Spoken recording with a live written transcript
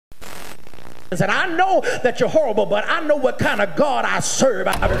And I know that you're horrible, but I know what kind of God I serve.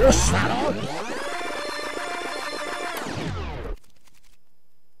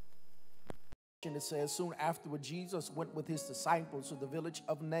 It says, soon afterward, Jesus went with his disciples to the village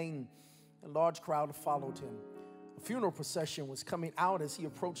of Nain. A large crowd followed him. A funeral procession was coming out as he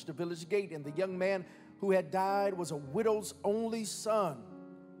approached the village gate, and the young man who had died was a widow's only son,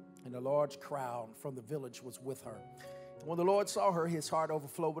 and a large crowd from the village was with her. And when the Lord saw her, his heart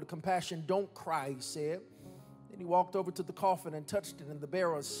overflowed with compassion. "Don't cry," he said. Then he walked over to the coffin and touched it, and the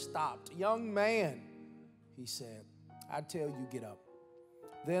bearers stopped. "Young man," he said, "I tell you, get up."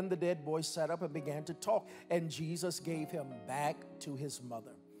 Then the dead boy sat up and began to talk, and Jesus gave him back to his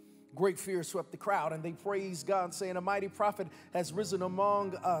mother. Great fear swept the crowd, and they praised God, saying, "A mighty prophet has risen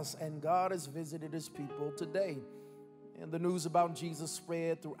among us, and God has visited his people today." And the news about Jesus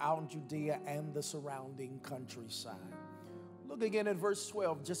spread throughout Judea and the surrounding countryside. Look again at verse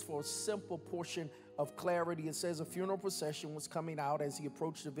 12, just for a simple portion of clarity. It says, a funeral procession was coming out as he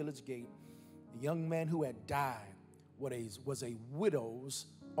approached the village gate. The young man who had died was a widow's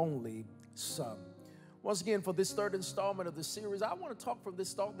only son. Once again, for this third installment of the series, I want to talk from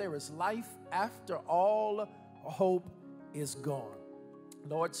this thought: there is life after all hope is gone.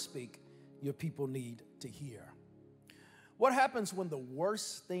 Lord, speak. Your people need to hear. What happens when the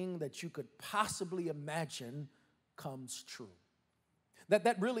worst thing that you could possibly imagine comes true?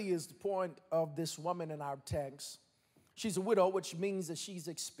 That really is the point of this woman in our text. She's a widow, which means that she's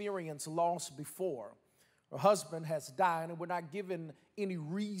experienced loss before. Her husband has died, and we're not given any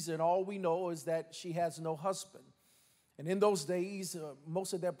reason. All we know is that she has no husband. And in those days,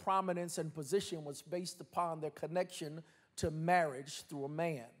 most of their prominence and position was based upon their connection to marriage through a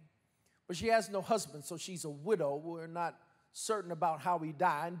man. But she has no husband, so she's a widow. We're not certain about how he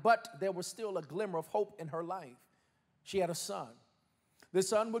died, but there was still a glimmer of hope in her life. She had a son. The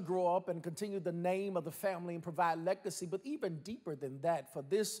son would grow up and continue the name of the family and provide legacy. But even deeper than that, for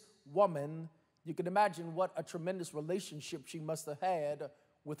this woman, you can imagine what a tremendous relationship she must have had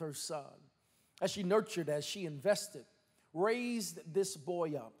with her son. As she nurtured, as she invested, raised this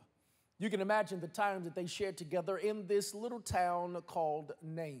boy up. You can imagine the time that they shared together in this little town called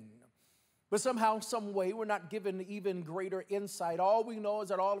Nain. But somehow, some way, we're not given even greater insight. All we know is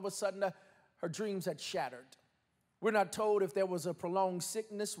that all of a sudden, her dreams had shattered. We're not told if there was a prolonged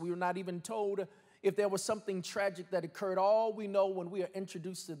sickness. We were not even told if there was something tragic that occurred. All we know when we are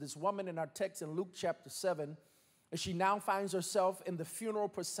introduced to this woman in our text in Luke chapter 7 is she now finds herself in the funeral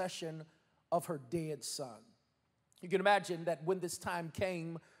procession of her dead son. You can imagine that when this time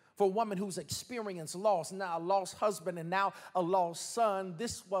came for a woman who's experienced loss, now a lost husband and now a lost son,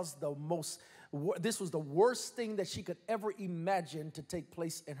 this was the worst thing that she could ever imagine to take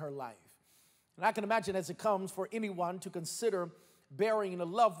place in her life. And I can imagine as it comes for anyone to consider burying a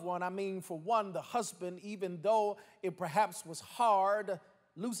loved one. I mean, for one, the husband, even though it perhaps was hard,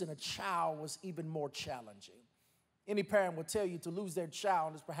 losing a child was even more challenging. Any parent will tell you to lose their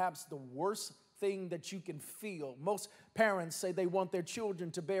child is perhaps the worst thing that you can feel. Most parents say they want their children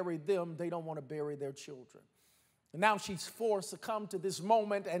to bury them. They don't want to bury their children. And now she's forced to come to this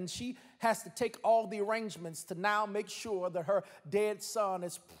moment, and she has to take all the arrangements to now make sure that her dead son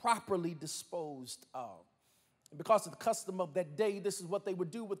is properly disposed of. And because of the custom of that day, this is what they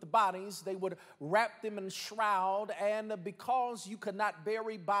would do with the bodies. They would wrap them in a shroud, and because you could not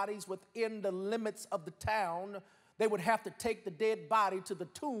bury bodies within the limits of the town, they would have to take the dead body to the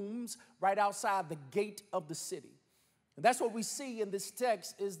tombs right outside the gate of the city. And that's what we see in this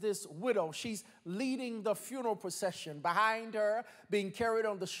text is this widow. She's leading the funeral procession. Behind her, being carried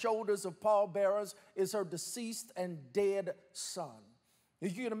on the shoulders of pallbearers, is her deceased and dead son.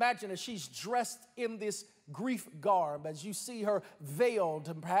 You can imagine as she's dressed in this grief garb, as you see her veiled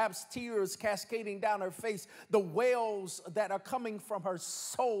and perhaps tears cascading down her face, the wails that are coming from her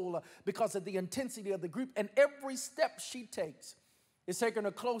soul because of the intensity of the grief. And every step she takes is taking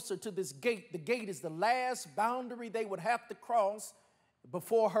her closer to this gate. The gate is the last boundary they would have to cross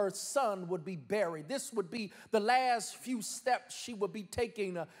before her son would be buried. This would be the last few steps she would be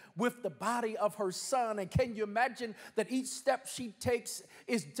taking with the body of her son. And can you imagine that each step she takes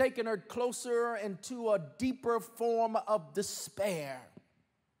is taking her closer into a deeper form of despair?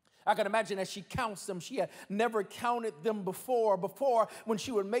 I can imagine as she counts them, she had never counted them before. Before, when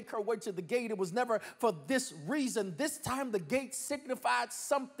she would make her way to the gate, it was never for this reason. This time, the gate signified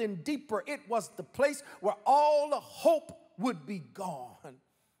something deeper. It was the place where all hope would be gone.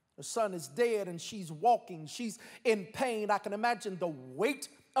 Her son is dead, and she's walking. She's in pain. I can imagine the weight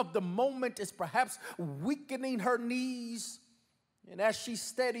of the moment is perhaps weakening her knees. And as she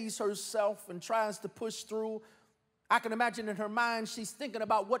steadies herself and tries to push through, I can imagine in her mind she's thinking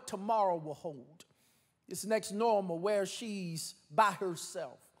about what tomorrow will hold. This next normal where she's by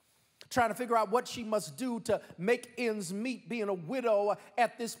herself, trying to figure out what she must do to make ends meet. Being a widow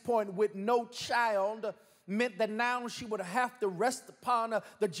at this point with no child meant that now she would have to rest upon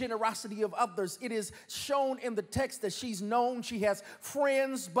the generosity of others. It is shown in the text that she's known, she has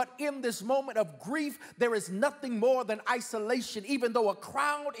friends, but in this moment of grief, there is nothing more than isolation. Even though a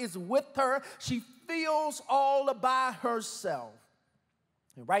crowd is with her, she feels all by herself.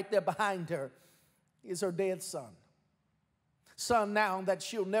 And right there behind her is her dead son. Son now that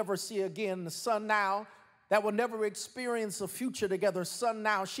she'll never see again. The son now that will never experience a future together. Son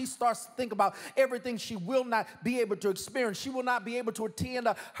now, she starts to think about everything she will not be able to experience. She will not be able to attend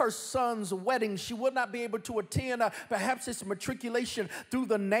her son's wedding. She will not be able to attend perhaps his matriculation through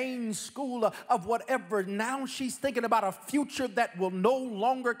the name school of whatever. Now she's thinking about a future that will no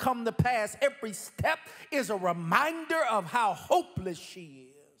longer come to pass. Every step is a reminder of how hopeless she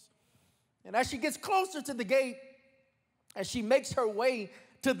is. And as she gets closer to the gate, as she makes her way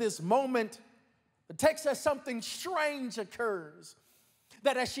to this moment, the text says something strange occurs.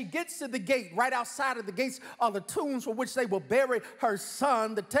 That as she gets to the gate, right outside of the gates are the tombs for which they will bury her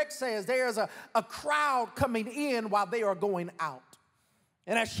son. The text says there's a crowd coming in while they are going out.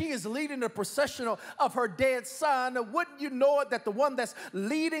 And as she is leading the processional of her dead son, wouldn't you know it that the one that's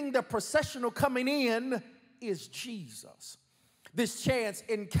leading the processional coming in is Jesus. This chance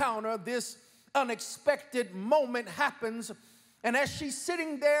encounter, this unexpected moment happens. And as she's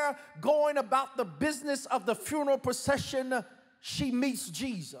sitting there going about the business of the funeral procession, she meets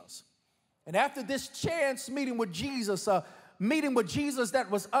Jesus. And after this chance meeting with Jesus,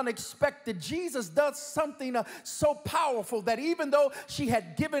 that was unexpected, Jesus does something so powerful that even though she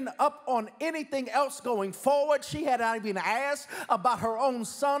had given up on anything else going forward, she had not even asked about her own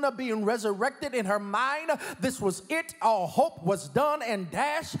son being resurrected. In her mind, this was it. All hope was done and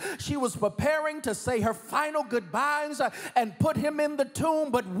dashed. She was preparing to say her final goodbyes and put him in the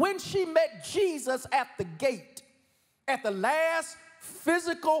tomb. But when she met Jesus at the gate, at the last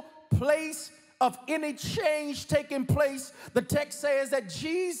physical place of any change taking place, the text says that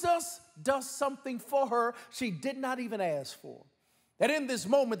Jesus does something for her she did not even ask for. That in this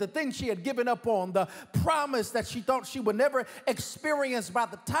moment, the thing she had given up on, the promise that she thought she would never experience, by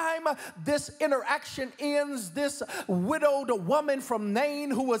the time this interaction ends, this widowed woman from Nain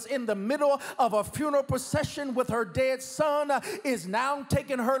who was in the middle of a funeral procession with her dead son is now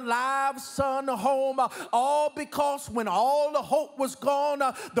taking her live son home, all because when all the hope was gone,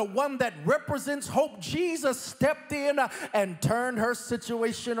 the one that represents hope, Jesus, stepped in and turned her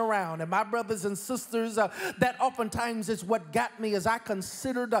situation around. And my brothers and sisters, that oftentimes is what got me as I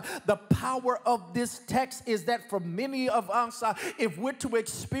considered the power of this text, is that for many of us, if we're to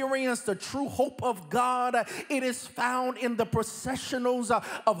experience the true hope of God, it is found in the processionals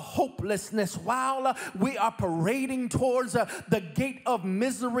of hopelessness. While we are parading towards the gate of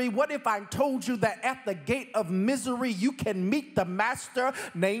misery, what if I told you that at the gate of misery you can meet the master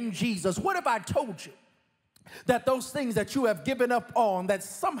named Jesus? What if I told you that those things that you have given up on, that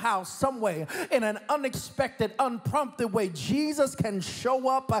somehow, some way, in an unexpected, unprompted way, Jesus can show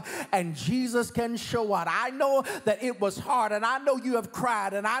up and Jesus can show out? I know that it was hard, and I know you have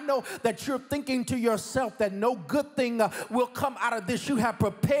cried, and I know that you're thinking to yourself that no good thing will come out of this. You have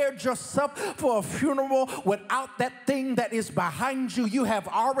prepared yourself for a funeral without that thing that is behind you. You have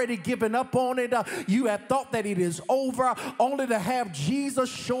already given up on it. You have thought that it is over, only to have Jesus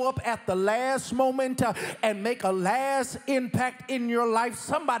show up at the last moment and make a last impact in your life.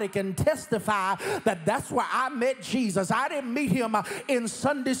 Somebody can testify that that's where I met Jesus. I didn't meet him in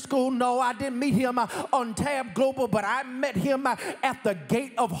Sunday school. No, I didn't meet him on Tab Global, but I met him at the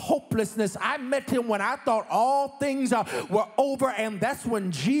gate of hopelessness. I met him when I thought all things were over, and that's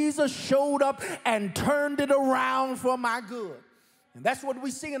when Jesus showed up and turned it around for my good. And that's what we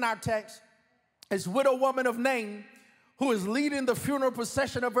see in our text. This widow woman of Nain, who is leading the funeral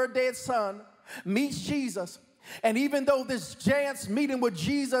procession of her dead son, meets Jesus. And even though this chance meeting with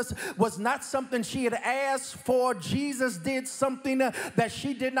Jesus was not something she had asked for, Jesus did something that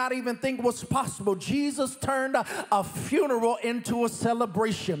she did not even think was possible. Jesus turned a funeral into a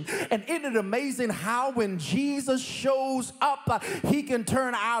celebration. And isn't it amazing how when Jesus shows up, he can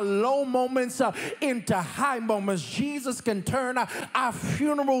turn our low moments into high moments. Jesus can turn our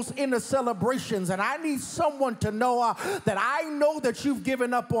funerals into celebrations. And I need someone to know that I know that you've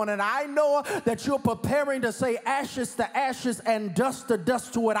given up on it. I know that you're preparing to say ashes to ashes and dust to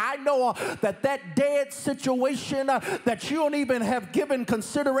dust to it. I know that dead situation that you don't even have given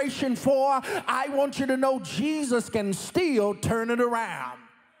consideration for, I want you to know Jesus can still turn it around.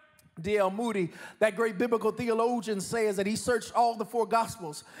 D.L. Moody, that great biblical theologian, says that he searched all the four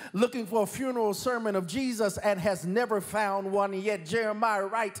Gospels looking for a funeral sermon of Jesus and has never found one. And yet Jeremiah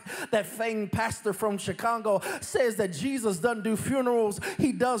Wright, that famed pastor from Chicago, says that Jesus doesn't do funerals,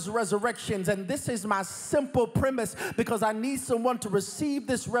 he does resurrections. And this is my simple premise, because I need someone to receive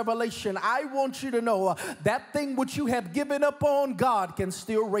this revelation. I want you to know that thing which you have given up on, God can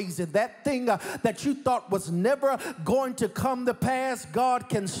still raise it. That thing that you thought was never going to come to pass, God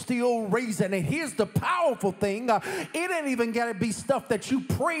can still raise it. And here's the powerful thing. It ain't even got to be stuff that you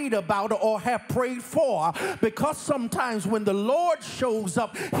prayed about or have prayed for, because sometimes when the Lord shows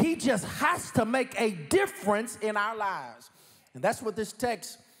up, he just has to make a difference in our lives. And that's what this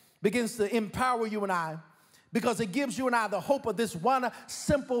text begins to empower you and I, because it gives you and I the hope of this one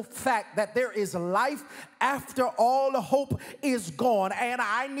simple fact, that there is life after all the hope is gone. And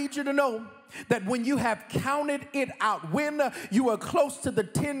I need you to know that when you have counted it out, when you are close to the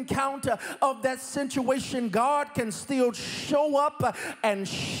 10 count of that situation, God can still show up and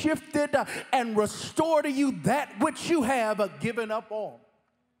shift it and restore to you that which you have given up on.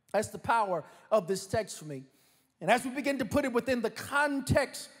 That's the power of this text for me. And as we begin to put it within the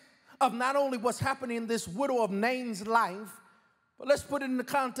context of not only what's happening in this widow of Nain's life, but let's put it in the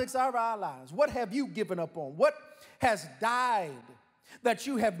context of our lives. What have you given up on? What has died that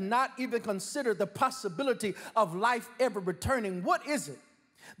you have not even considered the possibility of life ever returning? What is it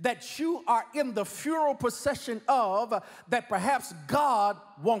that you are in the funeral procession of that perhaps God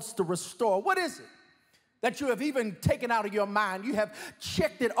wants to restore? What is it that you have even taken out of your mind? You have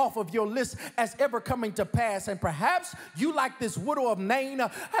checked it off of your list as ever coming to pass. And perhaps you, like this widow of Nain,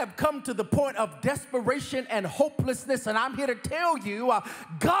 have come to the point of desperation and hopelessness. And I'm here to tell you,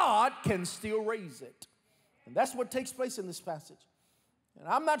 God can still raise it. And that's what takes place in this passage. And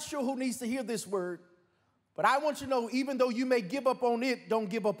I'm not sure who needs to hear this word, but I want you to know, even though you may give up on it, don't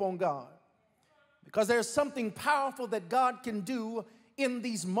give up on God. Because there's something powerful that God can do in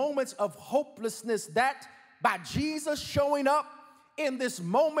these moments of hopelessness, that by Jesus showing up in this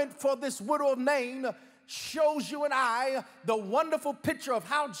moment for this widow of Nain shows you and I the wonderful picture of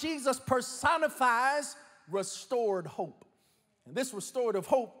how Jesus personifies restored hope. And this restorative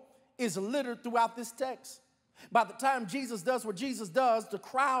hope is littered throughout this text. By the time Jesus does what Jesus does, the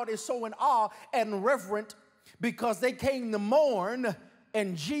crowd is so in awe and reverent because they came to mourn,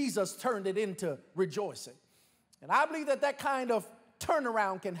 and Jesus turned it into rejoicing. And I believe that that kind of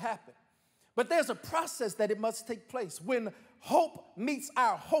turnaround can happen. But there's a process that it must take place. When hope meets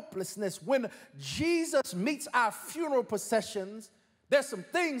our hopelessness, when Jesus meets our funeral processions, there's some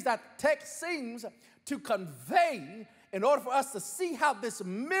things that the text seems to convey in order for us to see how this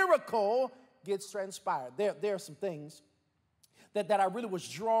miracle gets transpired. There are some things that I really was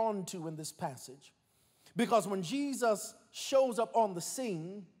drawn to in this passage, because when Jesus shows up on the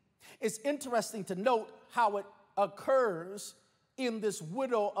scene, it's interesting to note how it occurs in this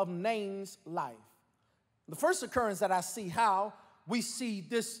widow of Nain's life. The first occurrence that I see, how we see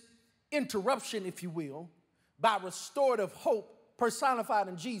this interruption, if you will, by restorative hope personified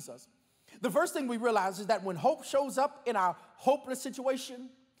in Jesus. The first thing we realize is that when hope shows up in our hopeless situation,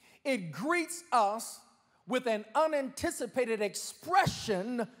 it greets us with an unanticipated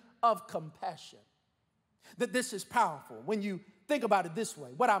expression of compassion. That this is powerful when you think about it this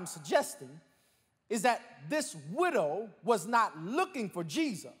way. What I'm suggesting is that this widow was not looking for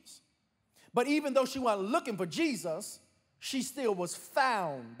Jesus, but even though she wasn't looking for Jesus, she still was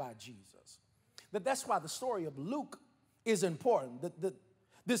found by Jesus. That's why the story of Luke is important.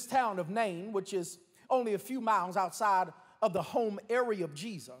 This town of Nain, which is only a few miles outside of the home area of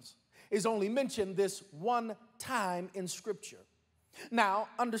Jesus, is only mentioned this one time in Scripture. Now,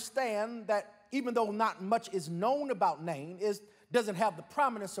 understand that even though not much is known about Nain, it doesn't have the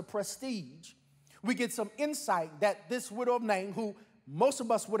prominence or prestige, we get some insight that this widow of Nain, who most of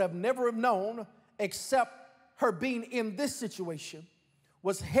us would have never have known except her being in this situation,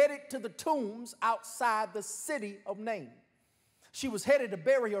 was headed to the tombs outside the city of Nain. She was headed to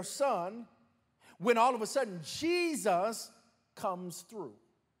bury her son when all of a sudden Jesus comes through.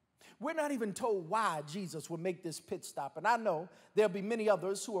 We're not even told why Jesus would make this pit stop. And I know there'll be many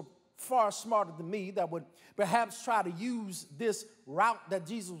others who are far smarter than me that would perhaps try to use this route that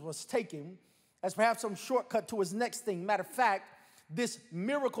Jesus was taking as perhaps some shortcut to his next thing. Matter of fact, this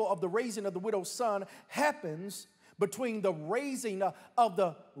miracle of the raising of the widow's son happens between the raising of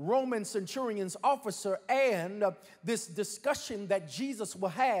the Roman centurion's officer and this discussion that Jesus will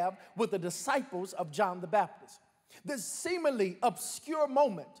have with the disciples of John the Baptist. This seemingly obscure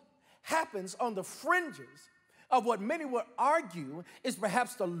moment happens on the fringes of what many would argue is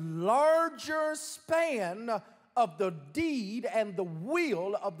perhaps the larger span of the deed and the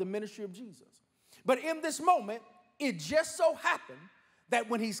will of the ministry of Jesus. But in this moment, it just so happened that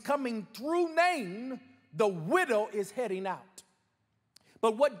when he's coming through Nain, the widow is heading out.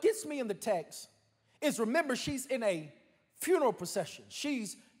 But what gets me in the text is, remember, she's in a funeral procession.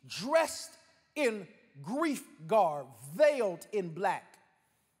 She's dressed in grief garb, veiled in black.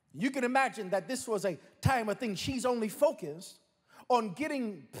 You can imagine that this was a time of things. She's only focused on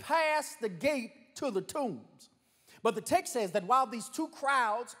getting past the gate to the tombs. But the text says that while these two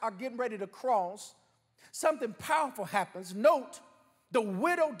crowds are getting ready to cross, something powerful happens. Note, the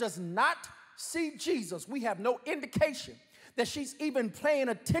widow does not see Jesus. We have no indication that she's even paying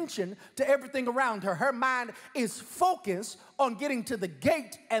attention to everything around her. Her mind is focused on getting to the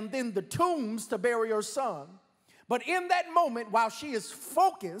gate and then the tombs to bury her son. But in that moment, while she is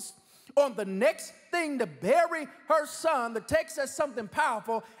focused on the next thing to bury her son, the text says something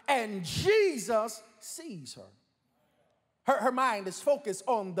powerful, and Jesus sees her. Her mind is focused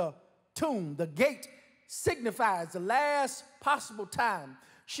on the tomb. The gate signifies the last possible time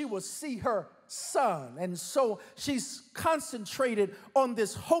she will see her son. And so she's concentrated on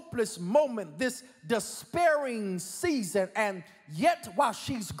this hopeless moment, this despairing season. And yet, while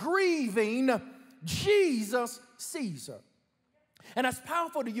she's grieving, Jesus sees her. And that's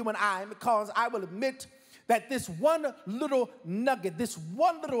powerful to you and I, because I will admit that this one little nugget, this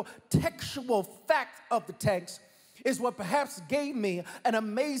one little textual fact of the text is what perhaps gave me an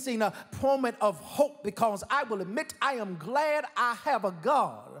amazing moment of hope, because I will admit I am glad I have a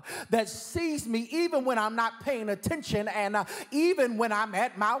God that sees me even when I'm not paying attention, and even when I'm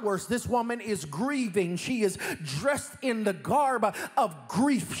at my worst. This woman is grieving. She is dressed in the garb of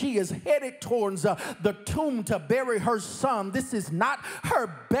grief. She is headed towards the tomb to bury her son. This is not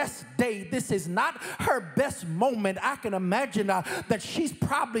her best day. This is not her best moment. I can imagine that she's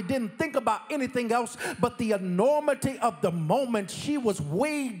probably didn't think about anything else but the enormity of the moment. She was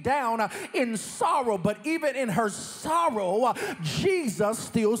weighed down in sorrow, but even in her sorrow, Jesus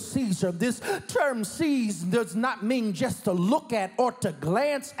still sees her. This term sees does not mean just to look at or to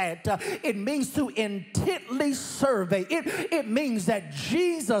glance at. It means to intently survey. It means that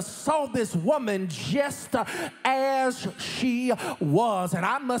Jesus saw this woman just as she was. And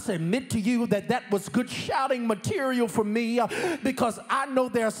I must admit to you that that was good shouting material for me, because I know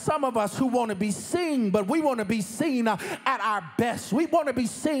there are some of us who want to be seen, but we want to be seen at our best. We want to be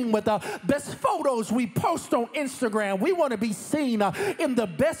seen with the best photos we post on Instagram. We want to be seen in the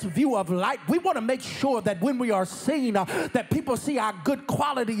best view of light. We want to make sure that when we are seen, that people see our good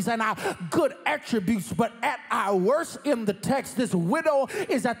qualities and our good attributes. But at our worst in the text, this widow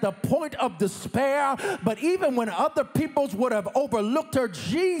is at the point of despair. But even when other peoples would have overlooked her,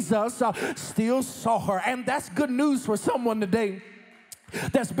 Jesus still saw her. And that's good news for someone today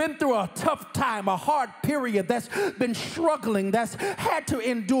that's been through a tough time, a hard period, that's been struggling, that's had to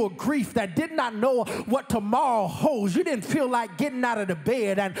endure grief, that did not know what tomorrow holds. You didn't feel like getting out of the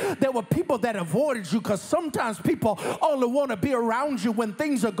bed, and there were people that avoided you, because sometimes people only want to be around you when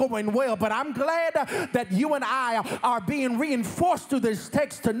things are going well. But I'm glad that you and I are being reinforced through this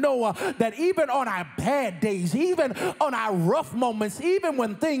text to know that even on our bad days, even on our rough moments, even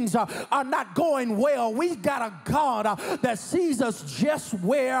when things are not going well, we got a God that sees us just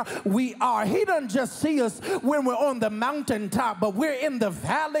where we are. He doesn't just see us when we're on the mountaintop, but we're in the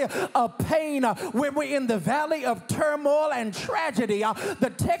valley of pain, when we're in the valley of turmoil and tragedy.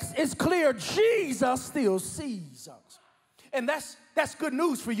 The text is clear. Jesus still sees us. And that's good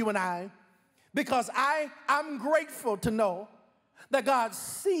news for you and I, because I'm grateful to know that God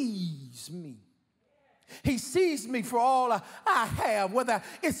sees me. He sees me for all I have, whether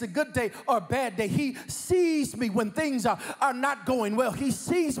it's a good day or a bad day. He sees me when things are not going well. He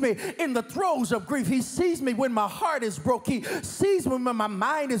sees me in the throes of grief. He sees me when my heart is broke. He sees me when my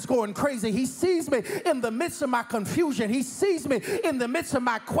mind is going crazy. He sees me in the midst of my confusion. He sees me in the midst of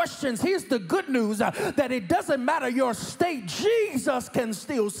my questions. Here's the good news, that it doesn't matter your state. Jesus can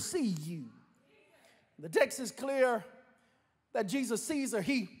still see you. The text is clear that Jesus sees her.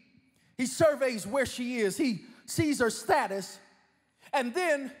 He surveys where she is. He sees her status. And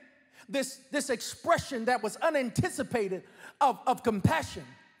then this expression that was unanticipated of compassion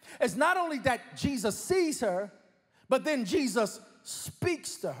is not only that Jesus sees her, but then Jesus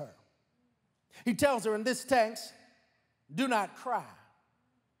speaks to her. He tells her in this text, do not cry.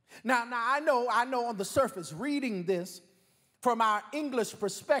 Now I know on the surface, reading this from our English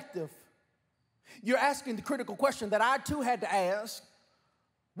perspective, you're asking the critical question that I too had to ask.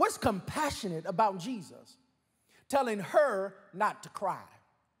 What's compassionate about Jesus telling her not to cry?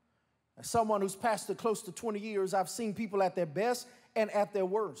 As someone who's pastored close to 20 years, I've seen people at their best and at their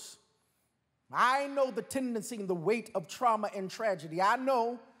worst. I know the tendency and the weight of trauma and tragedy. I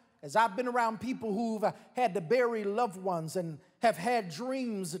know, as I've been around people who've had to bury loved ones and have had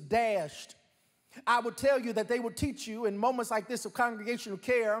dreams dashed, I would tell you that they would teach you in moments like this of congregational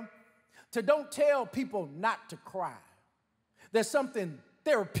care to don't tell people not to cry. There's something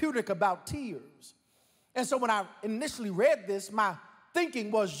therapeutic about tears. And so when I initially read this, my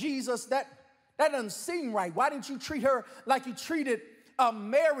thinking was, Jesus, that doesn't seem right. Why didn't you treat her like you treated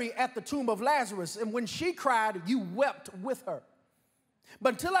Mary at the tomb of Lazarus? And when she cried, you wept with her.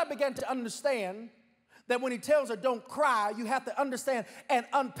 But until I began to understand that when he tells her don't cry, you have to understand and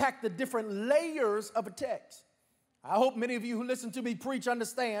unpack the different layers of a text. I hope many of you who listen to me preach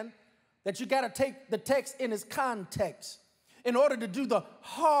understand that you got to take the text in its context in order to do the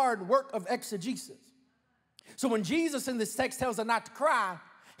hard work of exegesis. So when Jesus in this text tells her not to cry,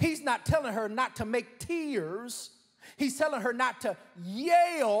 he's not telling her not to make tears. He's telling her not to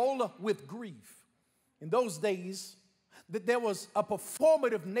yell with grief. In those days, that there was a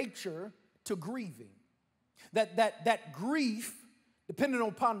performative nature to grieving. That grief, depending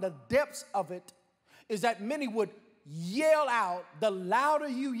upon the depths of it, is that many would yell out. The louder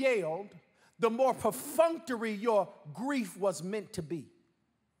you yelled, the more perfunctory your grief was meant to be.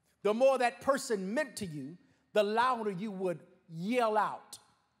 The more that person meant to you, the louder you would yell out.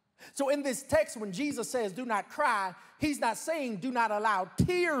 So in this text, when Jesus says, do not cry, he's not saying do not allow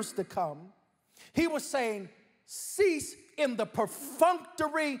tears to come. He was saying, cease in the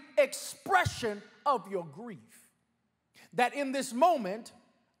perfunctory expression of your grief. That in this moment,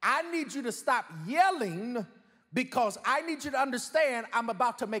 I need you to stop yelling because I need you to understand I'm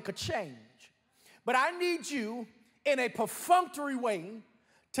about to make a change. But I need you in a perfunctory way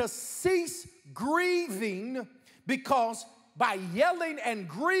to cease grieving, because by yelling and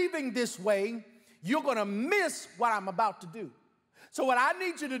grieving this way, you're going to miss what I'm about to do. So what I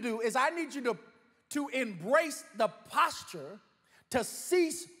need you to do is I need you to embrace the posture to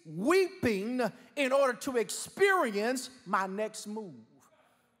cease weeping in order to experience my next move.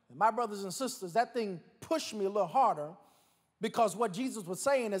 And my brothers and sisters, that thing pushed me a little harder, because what Jesus was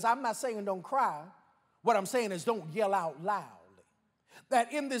saying is, I'm not saying don't cry. What I'm saying is don't yell out loud.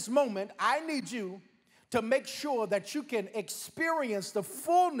 That in this moment, I need you to make sure that you can experience the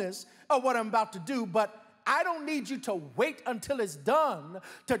fullness of what I'm about to do, but I don't need you to wait until it's done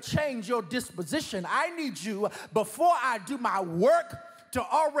to change your disposition. I need you, before I do my work, to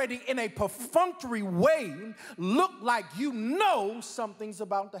already in a perfunctory way look like you know something's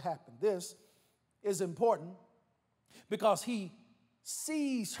about to happen. This is important because he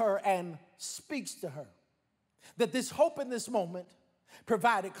sees her and speaks to her. That this hope in this moment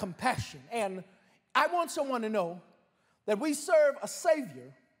provided compassion. And I want someone to know that we serve a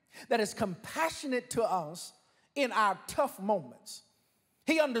Savior that is compassionate to us in our tough moments.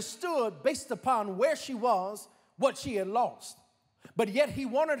 He understood, based upon where she was, what she had lost. But yet he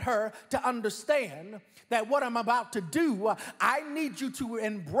wanted her to understand that what I'm about to do, I need you to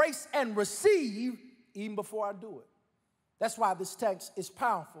embrace and receive even before I do it. That's why this text is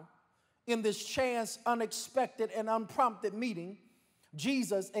powerful. In this chance, unexpected, and unprompted meeting,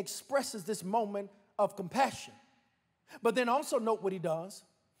 Jesus expresses this moment of compassion. But then also note what he does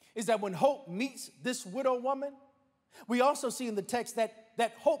is that when hope meets this widow woman, we also see in the text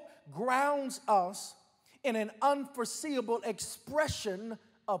that hope grounds us in an unforeseeable expression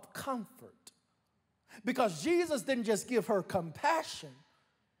of comfort. Because Jesus didn't just give her compassion,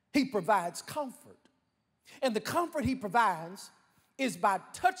 he provides comfort. And the comfort he provides is by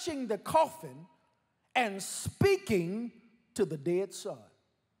touching the coffin and speaking to the dead son.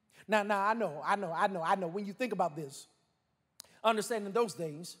 Now I know. When you think about this, understand in those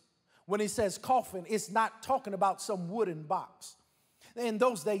days, when he says coffin, it's not talking about some wooden box. In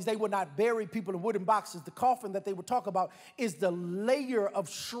those days, they would not bury people in wooden boxes. The coffin that they would talk about is the layer of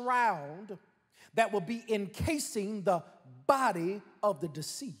shroud that will be encasing the body of the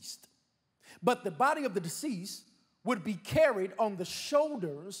deceased. But the body of the deceased would be carried on the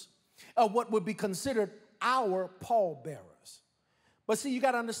shoulders of what would be considered our pallbearers. But see, you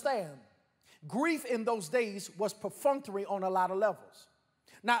got to understand, grief in those days was perfunctory on a lot of levels.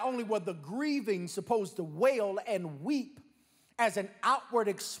 Not only were the grieving supposed to wail and weep as an outward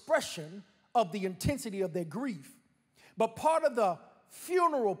expression of the intensity of their grief, but part of the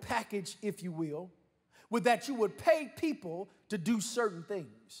funeral package, if you will, was that you would pay people to do certain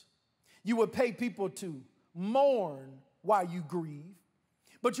things. You would pay people to mourn while you grieve,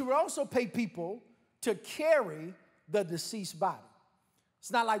 but you would also pay people to carry the deceased body.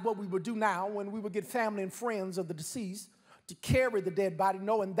 It's not like what we would do now when we would get family and friends of the deceased to carry the dead body.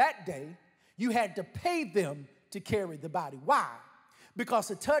 No, in that day, you had to pay them to carry the body. Why? because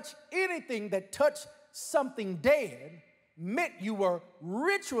to touch anything that touched something dead meant you were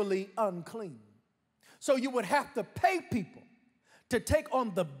ritually unclean. So you would have to pay people to take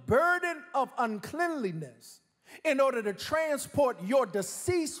on the burden of uncleanliness in order to transport your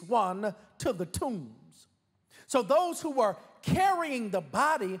deceased one to the tombs. So those who were carrying the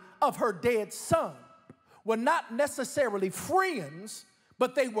body of her dead son were not necessarily friends,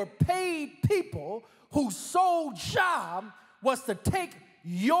 but they were paid people whose sole job was to take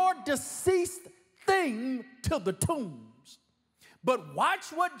your deceased thing to the tombs. But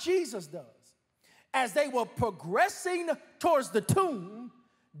watch what Jesus does. As they were progressing towards the tomb,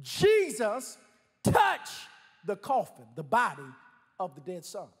 Jesus touched the coffin, the body of the dead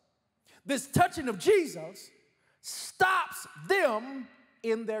son. This touching of Jesus stops them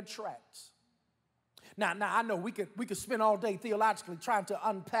in their tracks. Now I know we could spend all day theologically trying to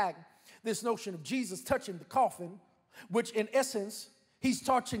unpack this notion of Jesus touching the coffin, which in essence, he's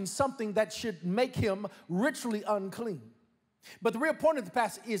touching something that should make him ritually unclean. But the real point of the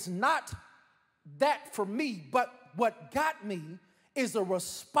passage is not that for me, but what got me is a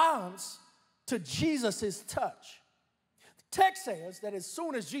response to Jesus' touch. The text says that as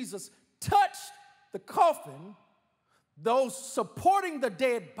soon as Jesus touched the coffin, those supporting the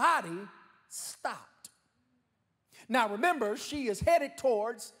dead body stopped. Now remember, she is headed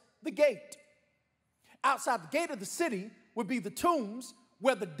towards the gate. Outside the gate of the city would be the tombs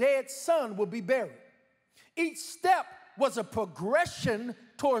where the dead son would be buried. Each step was a progression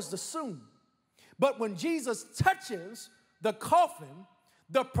towards the tomb. But when Jesus touches the coffin,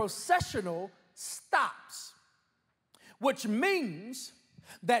 the processional stops, which means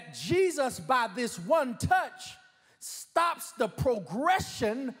that Jesus, by this one touch, stops the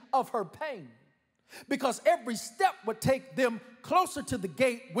progression of her pain. Because every step would take them closer to the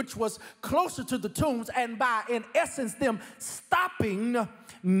gate, which was closer to the tombs, and by, in essence, them stopping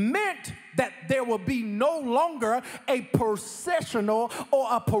meant that there will be no longer a processional or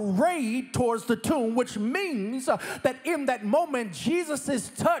a parade towards the tomb, which means that in that moment,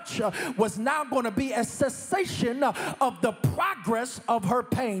 Jesus' touch was now going to be a cessation of the progress of her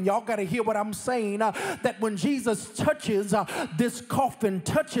pain. Y'all got to hear what I'm saying, that when Jesus touches this coffin,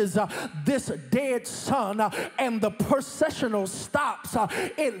 touches this dead son, and the processional stops,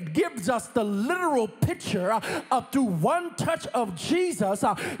 it gives us the literal picture of through one touch of Jesus,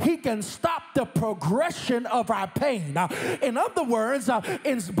 he can stop the progression of our pain. In other words,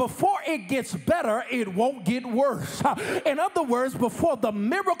 before it gets better, it won't get worse. In other words, before the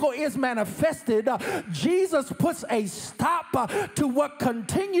miracle is manifested, Jesus puts a stop to what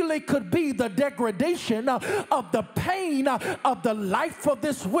continually could be the degradation of the pain of the life of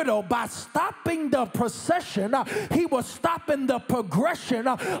this widow. By stopping the procession, he was stopping the progression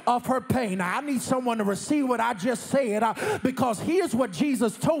of her pain. Now, I need someone to receive what I just said, because here's what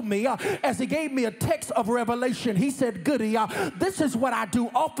Jesus told me as he gave me a text of revelation. He said, Goody, this is what I do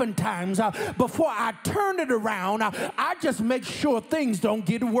oftentimes. Before I turn it around, I just make sure things don't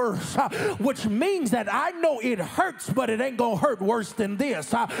get worse, which means that I know it hurts, but it ain't gonna hurt worse than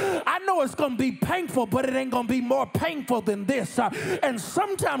this. I know it's gonna be painful, but it ain't gonna be more painful than this. And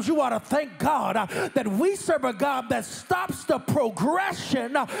sometimes you ought to thank God that we serve a God that stops the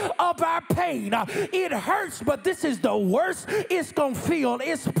progression of our pain. It hurts, but this is the worst it's gonna feel.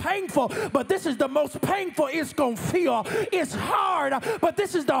 It's painful, but this is the most painful it's gonna feel. It's hard, but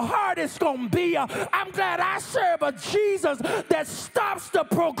this is the hardest gonna be. I'm glad I serve a Jesus that stops the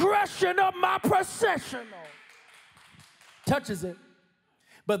progression of my processional. Touches it,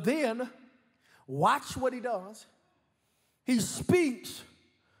 but then watch what he does. He speaks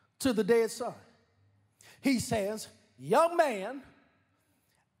to the dead son. He says, young man,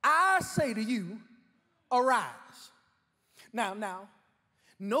 I say to you, arise. Now,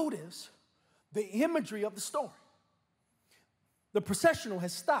 notice the imagery of the story. The processional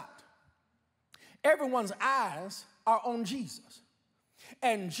has stopped. Everyone's eyes are on Jesus.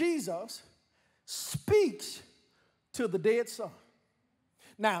 And Jesus speaks to the dead son.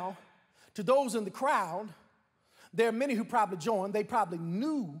 Now, to those in the crowd, there are many who probably joined. They probably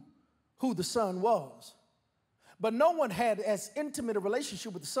knew who the son was. But no one had as intimate a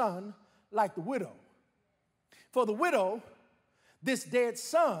relationship with the son like the widow. For the widow, this dead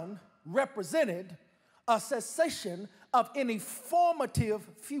son represented a cessation of any formative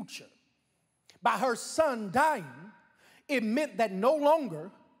future. By her son dying, it meant that no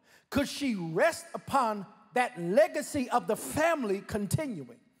longer could she rest upon that legacy of the family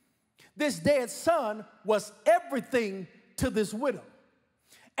continuing. This dead son was everything to this widow.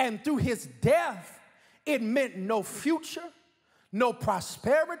 And through his death, it meant no future, no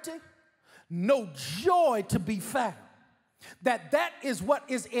prosperity, no joy to be found. that is what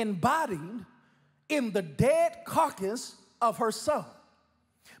is embodied in the dead carcass of her son.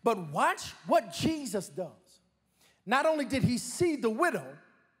 But watch what Jesus does. Not only did he see the widow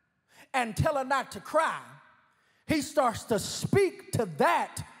and tell her not to cry, he starts to speak to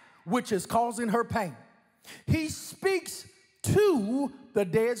that which is causing her pain. He speaks to the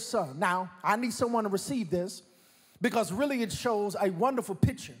dead son. Now, I need someone to receive this, because really it shows a wonderful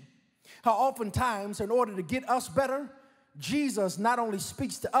picture how oftentimes, in order to get us better, Jesus not only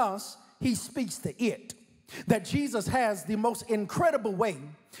speaks to us, he speaks to it. That Jesus has the most incredible way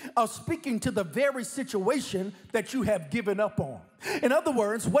of speaking to the very situation that you have given up on. In other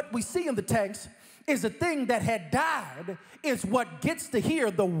words, what we see in the text is a thing that had died is what gets to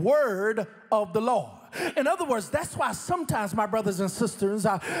hear the word of the Lord. In other words, that's why sometimes, my brothers and sisters,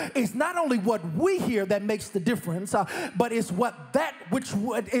 it's not only what we hear that makes the difference, but it's what that which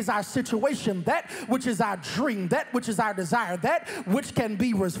is our situation, that which is our dream, that which is our desire, that which can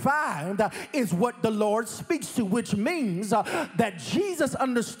be refined is what the Lord speaks to, which means that Jesus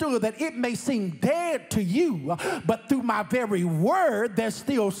understood that it may seem dead to you, but through my very word, there's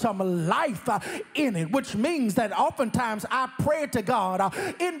still some life in it, which means that oftentimes I pray to God,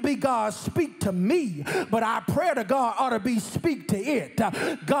 it be God, speak to me. But our prayer to God ought to be speak to it.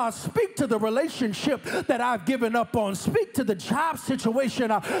 God, speak to the relationship that I've given up on. Speak to the job situation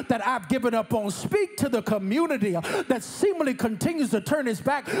that I've given up on. Speak to the community that seemingly continues to turn its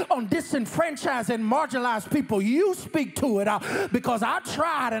back on disenfranchised and marginalized people. You speak to it because I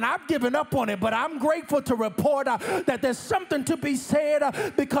tried and I've given up on it, but I'm grateful to report that there's something to be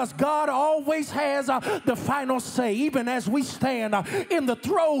said because God always has the final say, even as we stand in the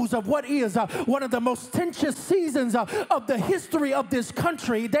throes of what is one of the most tense seasons of the history of this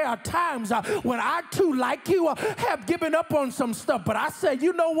country. There are times when I too, like you, have given up on some stuff, but I say,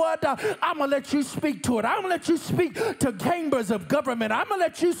 you know what, I'm gonna let you speak to it. I'm gonna let you speak to chambers of government. I'm gonna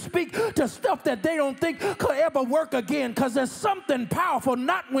let you speak to stuff that they don't think could ever work again, because there's something powerful,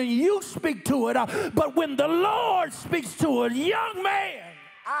 not when you speak to it, but when the Lord speaks to it. Young man,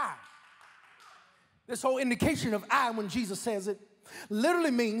 this whole indication of I when Jesus says it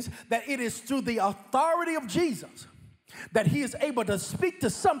literally means that it is through the authority of Jesus that he is able to speak to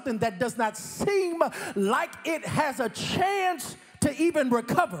something that does not seem like it has a chance to even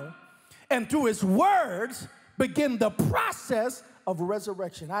recover, and through his words begin the process of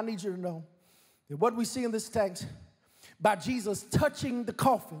resurrection. I need you to know that what we see in this text, by Jesus touching the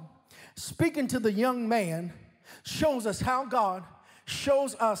coffin, speaking to the young man, shows us how God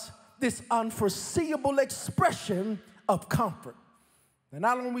shows us this unforeseeable expression of comfort. And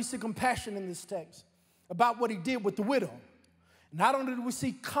not only do we see compassion in this text about what he did with the widow, not only do we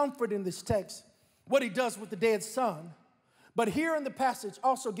see comfort in this text, what he does with the dead son, but here in the passage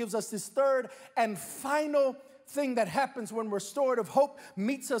also gives us this third and final thing that happens when restorative hope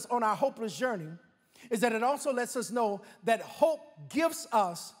meets us on our hopeless journey, is that it also lets us know that hope gives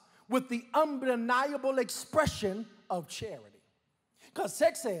us with the undeniable expression of charity. Because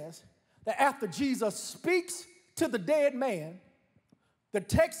text says that after Jesus speaks to the dead man, the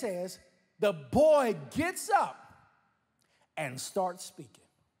text says the boy gets up and starts speaking.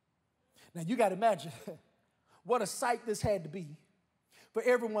 Now you got to imagine what a sight this had to be for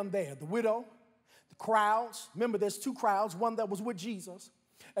everyone there. The widow, the crowds. Remember, there's two crowds, one that was with Jesus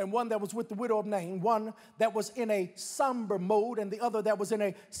and one that was with the widow of Nain, one that was in a somber mode and the other that was in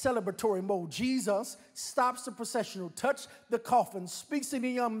a celebratory mode. Jesus stops the processional, touches the coffin, speaks to the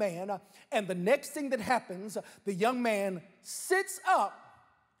young man, and the next thing that happens, the young man sits up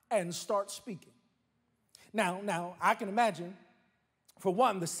and starts speaking. Now, I can imagine, for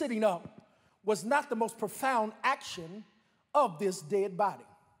one, the sitting up was not the most profound action of this dead body.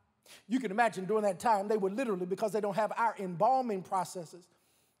 You can imagine during that time, they were literally, because they don't have our embalming processes,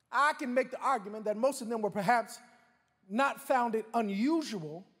 I can make the argument that most of them were perhaps not found it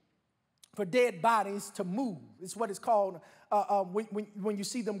unusual for dead bodies to move. It's what it's called when you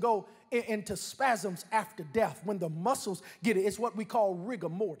see them go into spasms after death, when the muscles get it. It's what we call rigor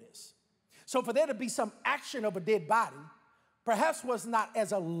mortis. So for there to be some action of a dead body perhaps was not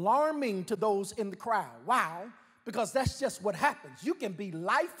as alarming to those in the crowd. Why? Because that's just what happens. You can be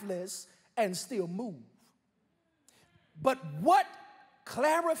lifeless and still move. But what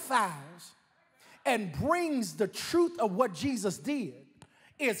clarifies and brings the truth of what Jesus did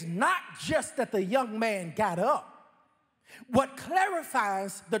is not just that the young man got up. What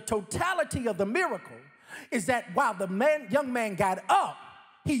clarifies the totality of the miracle is that while the young man got up,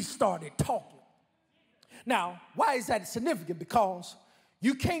 he started talking. Now, why is that significant? Because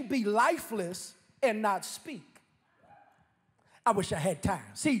you can't be lifeless and not speak. I wish I had time.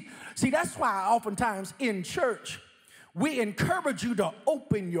 See, that's why oftentimes in church, we encourage you to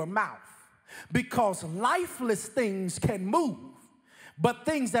open your mouth because lifeless things can move, but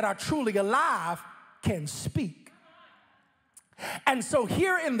things that are truly alive can speak. And so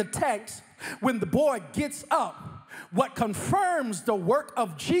here in the text, when the boy gets up, what confirms the work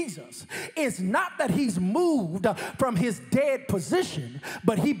of Jesus is not that he's moved from his dead position,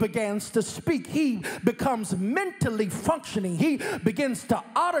 but he begins to speak. He becomes mentally functioning. He begins to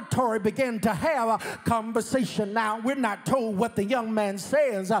begin to have a conversation. Now, we're not told what the young man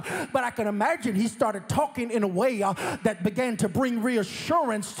says, but I can imagine he started talking in a way that began to bring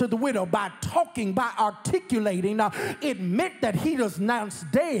reassurance to the widow by talking, by articulating. It meant that he was once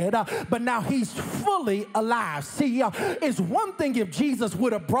dead, but now he's fully alive. See, it's one thing if Jesus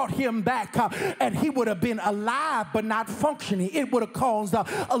would have brought him back and he would have been alive but not functioning. It would have caused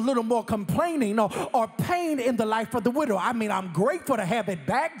a little more complaining or pain in the life of the widow. I mean, I'm grateful to have it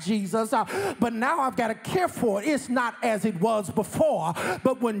back, Jesus, but now I've got to care for it. It's not as it was before.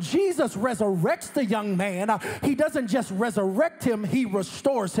 But when Jesus resurrects the young man, he doesn't just resurrect him, he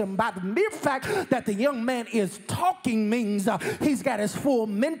restores him. By the mere fact that the young man is talking means he's got his full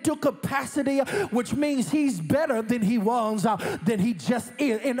mental capacity, which means he's better than he was, than he just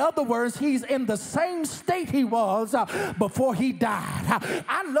is. In other words, he's in the same state he was before he died.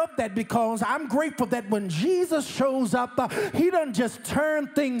 I love that because I'm grateful that when Jesus shows up, he doesn't just turn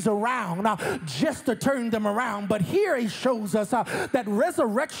things around just to turn them around, but here he shows us that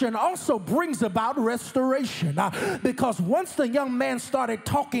resurrection also brings about restoration, because once the young man started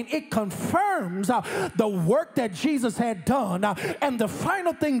talking, it confirms the work that Jesus had done, and the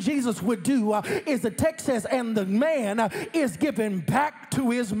final thing Jesus would do is the text says, and the man is given back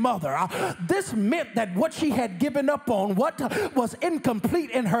to his mother. This meant that what she had given up on, what was incomplete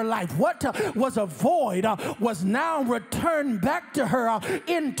in her life, what was a void, was now returned back to her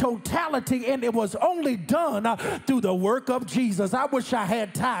in totality, and it was only done through the work of Jesus. I wish I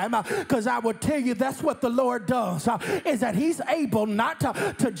had time, because I would tell you that's what the Lord does, is that he's able not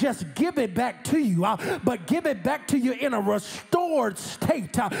to just give it back to you, but give it back to you in a restored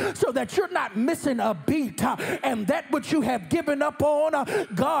state, so that you're not missing a beat, and that which you have given up on,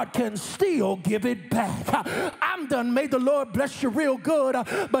 God can still give it back. I'm done. May the Lord bless you real good,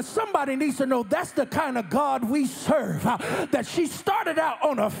 but somebody needs to know that's the kind of God we serve, that she started out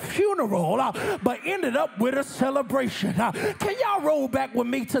on a funeral, but ended up with a celebration. Can y'all roll back with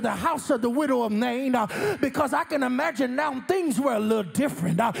me to the house of the widow of Nain? Because I can imagine now things were a little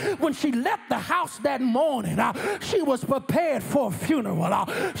different. When she left the house that morning, she was prepared for a funeral.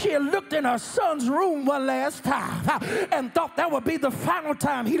 She had looked in her son's room one last time and thought that would be the final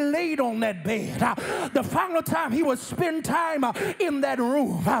time he laid on that bed, the final time he would spend time in that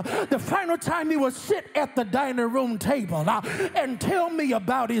room, the final time he would sit at the dining room table and tell me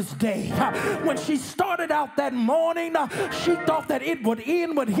about his day. When she started out that morning, she thought that it would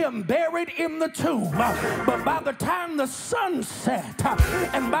end with him buried in the tomb, but by the time the sun set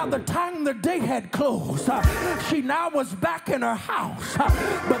and by the time the day had closed, she now was back in her house,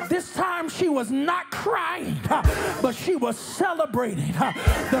 but this time she was not crying, but she was celebrating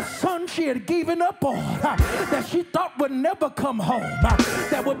the son she had given up on, that she thought would never come home,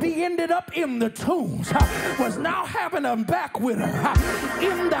 that would be ended up in the tombs, was now having them back with her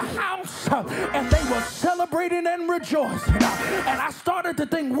in the house, and they were celebrating and rejoicing. And I started to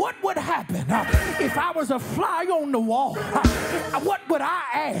think, what would happen if I was a fly on the wall? What would I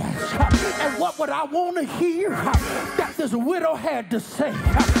ask, and what would I want to hear that this widow had to say?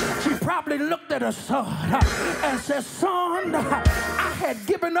 She probably looked at her son and said, son, I had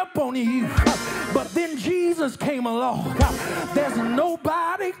given up on you, but then Jesus came along. There's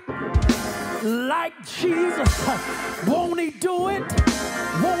nobody like Jesus. Won't he do it?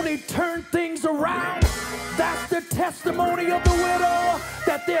 Won't he turn things around? That's the testimony of the widow,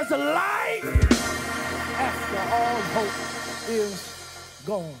 that there's a life after all hope is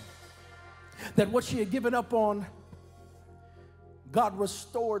gone. That what she had given up on, God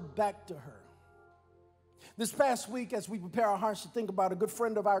restored back to her. This past week, as we prepare our hearts to think about a good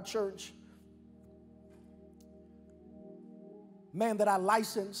friend of our church, man that I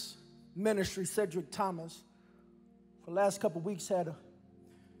license ministry, Cedric Thomas, for the last couple of weeks had a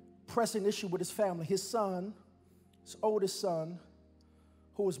pressing issue with his family. His son, his oldest son,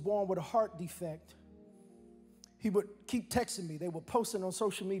 who was born with a heart defect, he would keep texting me. They were posting on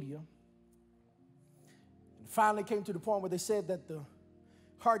social media. And finally came to the point where they said that the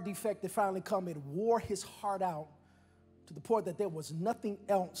heart defect had finally come. It wore his heart out to the point that there was nothing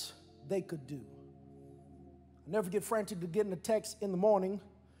else they could do. I'll never get frantic to get in a text in the morning,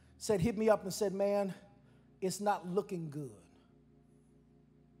 hit me up and said, man, it's not looking good.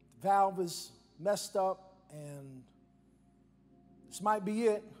 The valve is messed up and This might be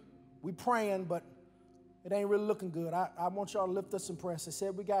it. We praying, but it ain't really looking good. I want y'all to lift us in prayer. I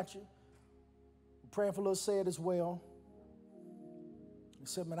said, we got you. We're praying for little Said as well. He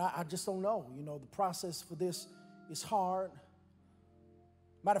said, man, I just don't know. You know, the process for this is hard.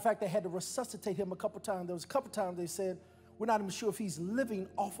 Matter of fact, they had to resuscitate him a couple times. There was a couple times they said, we're not even sure if he's living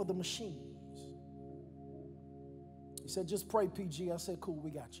off of the machines. He said, just pray, PG. I said, cool,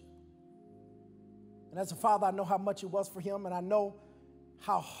 we got you. And as a father, I know how much it was for him, and I know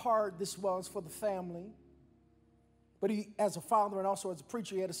how hard this was for the family. But he, as a father and also as a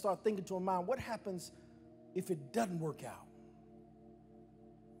preacher, he had to start thinking to his mind, what happens if it doesn't work out?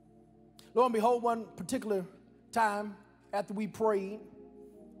 Lo and behold, one particular time after we prayed,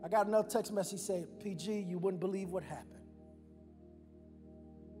 I got another text message. He said, PG, you wouldn't believe what happened.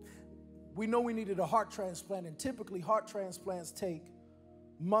 We know we needed a heart transplant, and typically heart transplants take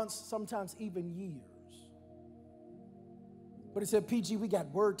months, sometimes even years. But he said, PG, we got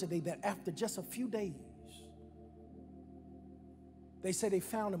word today that after just a few days, they said they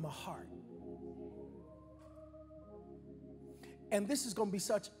found him a heart. And this is going to be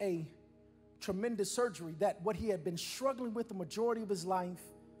such a tremendous surgery that what he had been struggling with the majority of his life,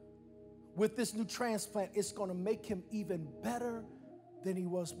 with this new transplant, it's going to make him even better than he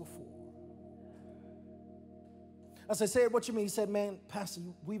was before. As I said, what you mean? He said, man, Pastor,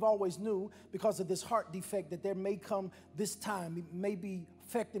 we've always knew because of this heart defect that there may come this time. It may be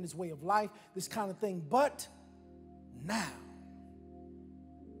affecting his way of life, this kind of thing. But now,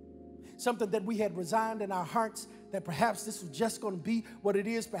 something that we had resigned in our hearts, that perhaps this was just going to be what it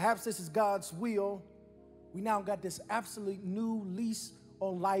is. Perhaps this is God's will. We now got this absolute new lease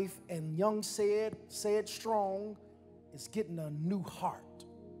on life, and young Said Strong is getting a new heart.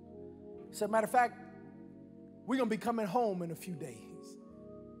 He said, matter of fact, we're going to be coming home in a few days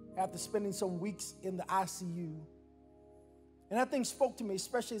after spending some weeks in the ICU. And that thing spoke to me,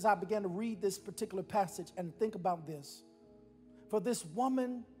 especially as I began to read this particular passage and think about this. For this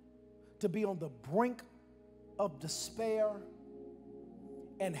woman to be on the brink of despair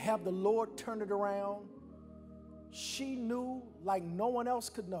and have the Lord turn it around, she knew, like no one else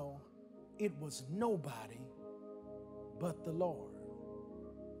could know, it was nobody but the Lord.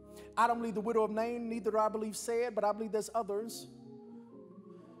 I don't believe the widow of Nain, neither do I believe Said, but I believe there's others.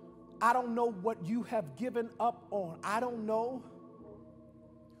 I don't know what you have given up on. I don't know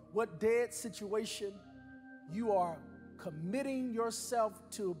what dead situation you are committing yourself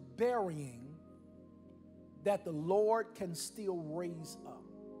to burying that the Lord can still raise up.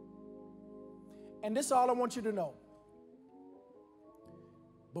 And this is all I want you to know.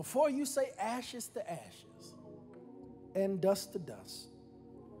 Before you say ashes to ashes and dust to dust,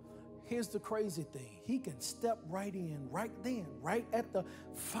 here's the crazy thing. He can step right in, right then, right at the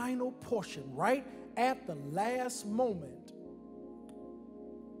final portion, right at the last moment,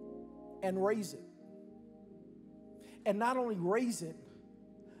 and raise it. And not only raise it,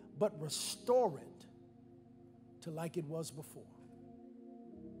 but restore it to like it was before.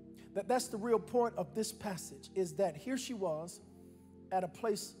 That's the real point of this passage, is that here she was at a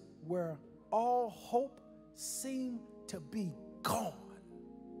place where all hope seemed to be gone,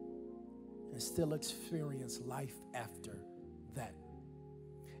 and still experience life after that.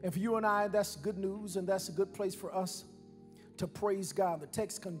 And for you and I, that's good news, and that's a good place for us to praise God. The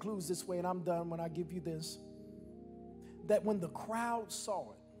text concludes this way, and I'm done when I give you this, that when the crowd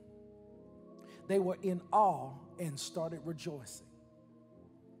saw it, they were in awe and started rejoicing.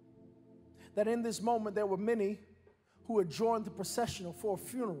 That in this moment, there were many who had joined the processional for a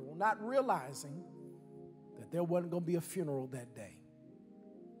funeral, not realizing that there wasn't going to be a funeral that day.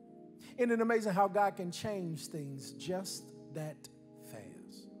 Isn't it amazing how God can change things just that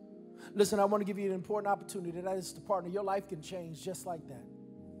fast? Listen, I want to give you an important opportunity. That is to partner. Your life can change just like that.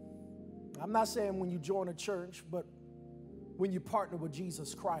 I'm not saying when you join a church, but when you partner with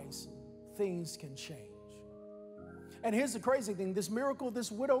Jesus Christ, things can change. And here's the crazy thing. This miracle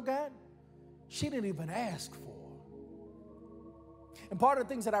this widow got, she didn't even ask for. And part of the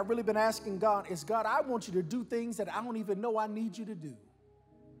things that I've really been asking God is, God, I want you to do things that I don't even know I need you to do.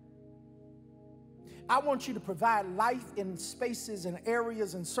 I want you to provide life in spaces and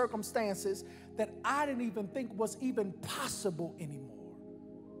areas and circumstances that I didn't even think was even possible anymore.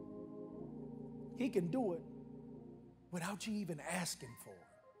 He can do it without you even asking for it.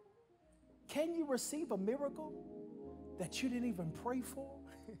 Can you receive a miracle that you didn't even pray for?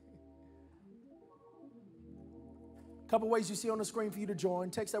 A couple ways you see on the screen for you to join.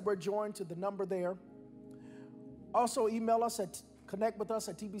 Text that word join to the number there. Also email us at connect with us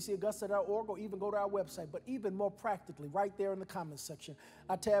at tbcaugusta.org, or even go to our website. But even more practically, right there in the comments section,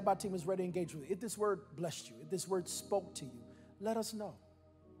 our team is ready to engage with you. If this word blessed you, if this word spoke to you, let us know.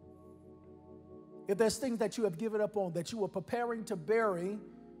 If there's things that you have given up on, that you are preparing to bury,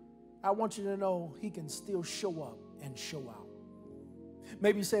 I want you to know he can still show up and show out.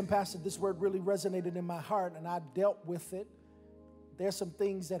 Maybe you're saying, Pastor, this word really resonated in my heart and I dealt with it. There's some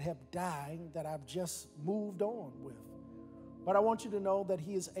things that have died that I've just moved on with. But I want you to know that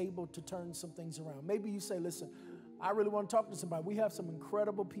he is able to turn some things around. Maybe you say, listen, I really want to talk to somebody. We have some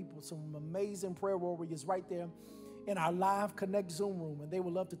incredible people, some amazing prayer warriors right there in our live Connect Zoom room, and they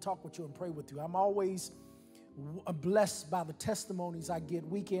would love to talk with you and pray with you. I'm always blessed by the testimonies I get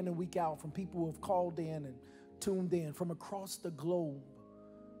week in and week out from people who have called in and tuned in from across the globe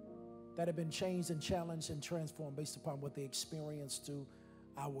that have been changed and challenged and transformed based upon what they experienced through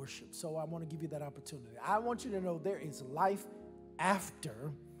our worship. So I want to give you that opportunity. I want you to know there is life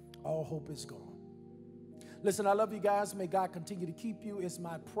after all hope is gone. Listen, I love you guys. May God continue to keep you. It's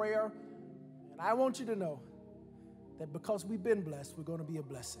my prayer. And I want you to know that because we've been blessed, we're going to be a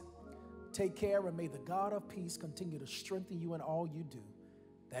blessing. Take care, and may the God of peace continue to strengthen you in all you do.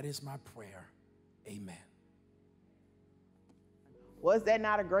 That is my prayer. Amen. Was that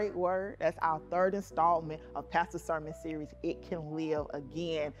not a great word? That's our third installment of Pastor's Sermon Series, It Can Live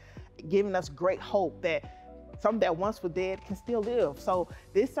Again, giving us great hope that some that once were dead can still live. So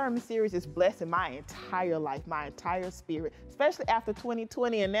this sermon series is blessing my entire life, my entire spirit, especially after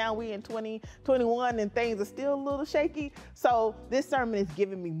 2020, and now we in 2021 and things are still a little shaky. So this sermon is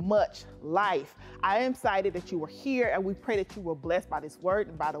giving me much life. I am excited that you were here, and we pray that you were blessed by this word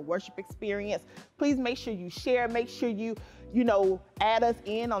and by the worship experience. Please make sure you share, make sure you add us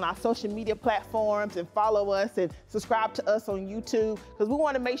in on our social media platforms and follow us and subscribe to us on YouTube, because we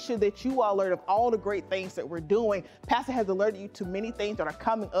want to make sure that you are alert of all the great things that we're doing. Pastor has alerted you to many things that are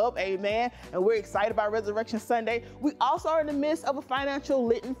coming up, amen, and we're excited about Resurrection Sunday. We also are in the midst of a financial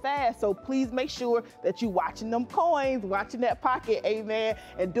Lenten fast, so please make sure that you're watching them coins, watching that pocket, amen,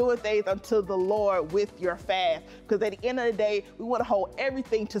 and doing things unto the Lord with your fast, because at the end of the day, we want to hold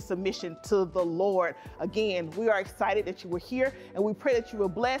everything to submission to the Lord. Again, we are excited that you were here, and we pray that you were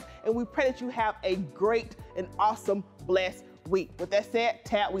blessed, and we pray that you have a great and awesome, blessed week. With that said,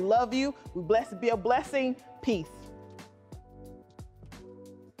 Tat, we love you. We blessed to be a blessing. Peace.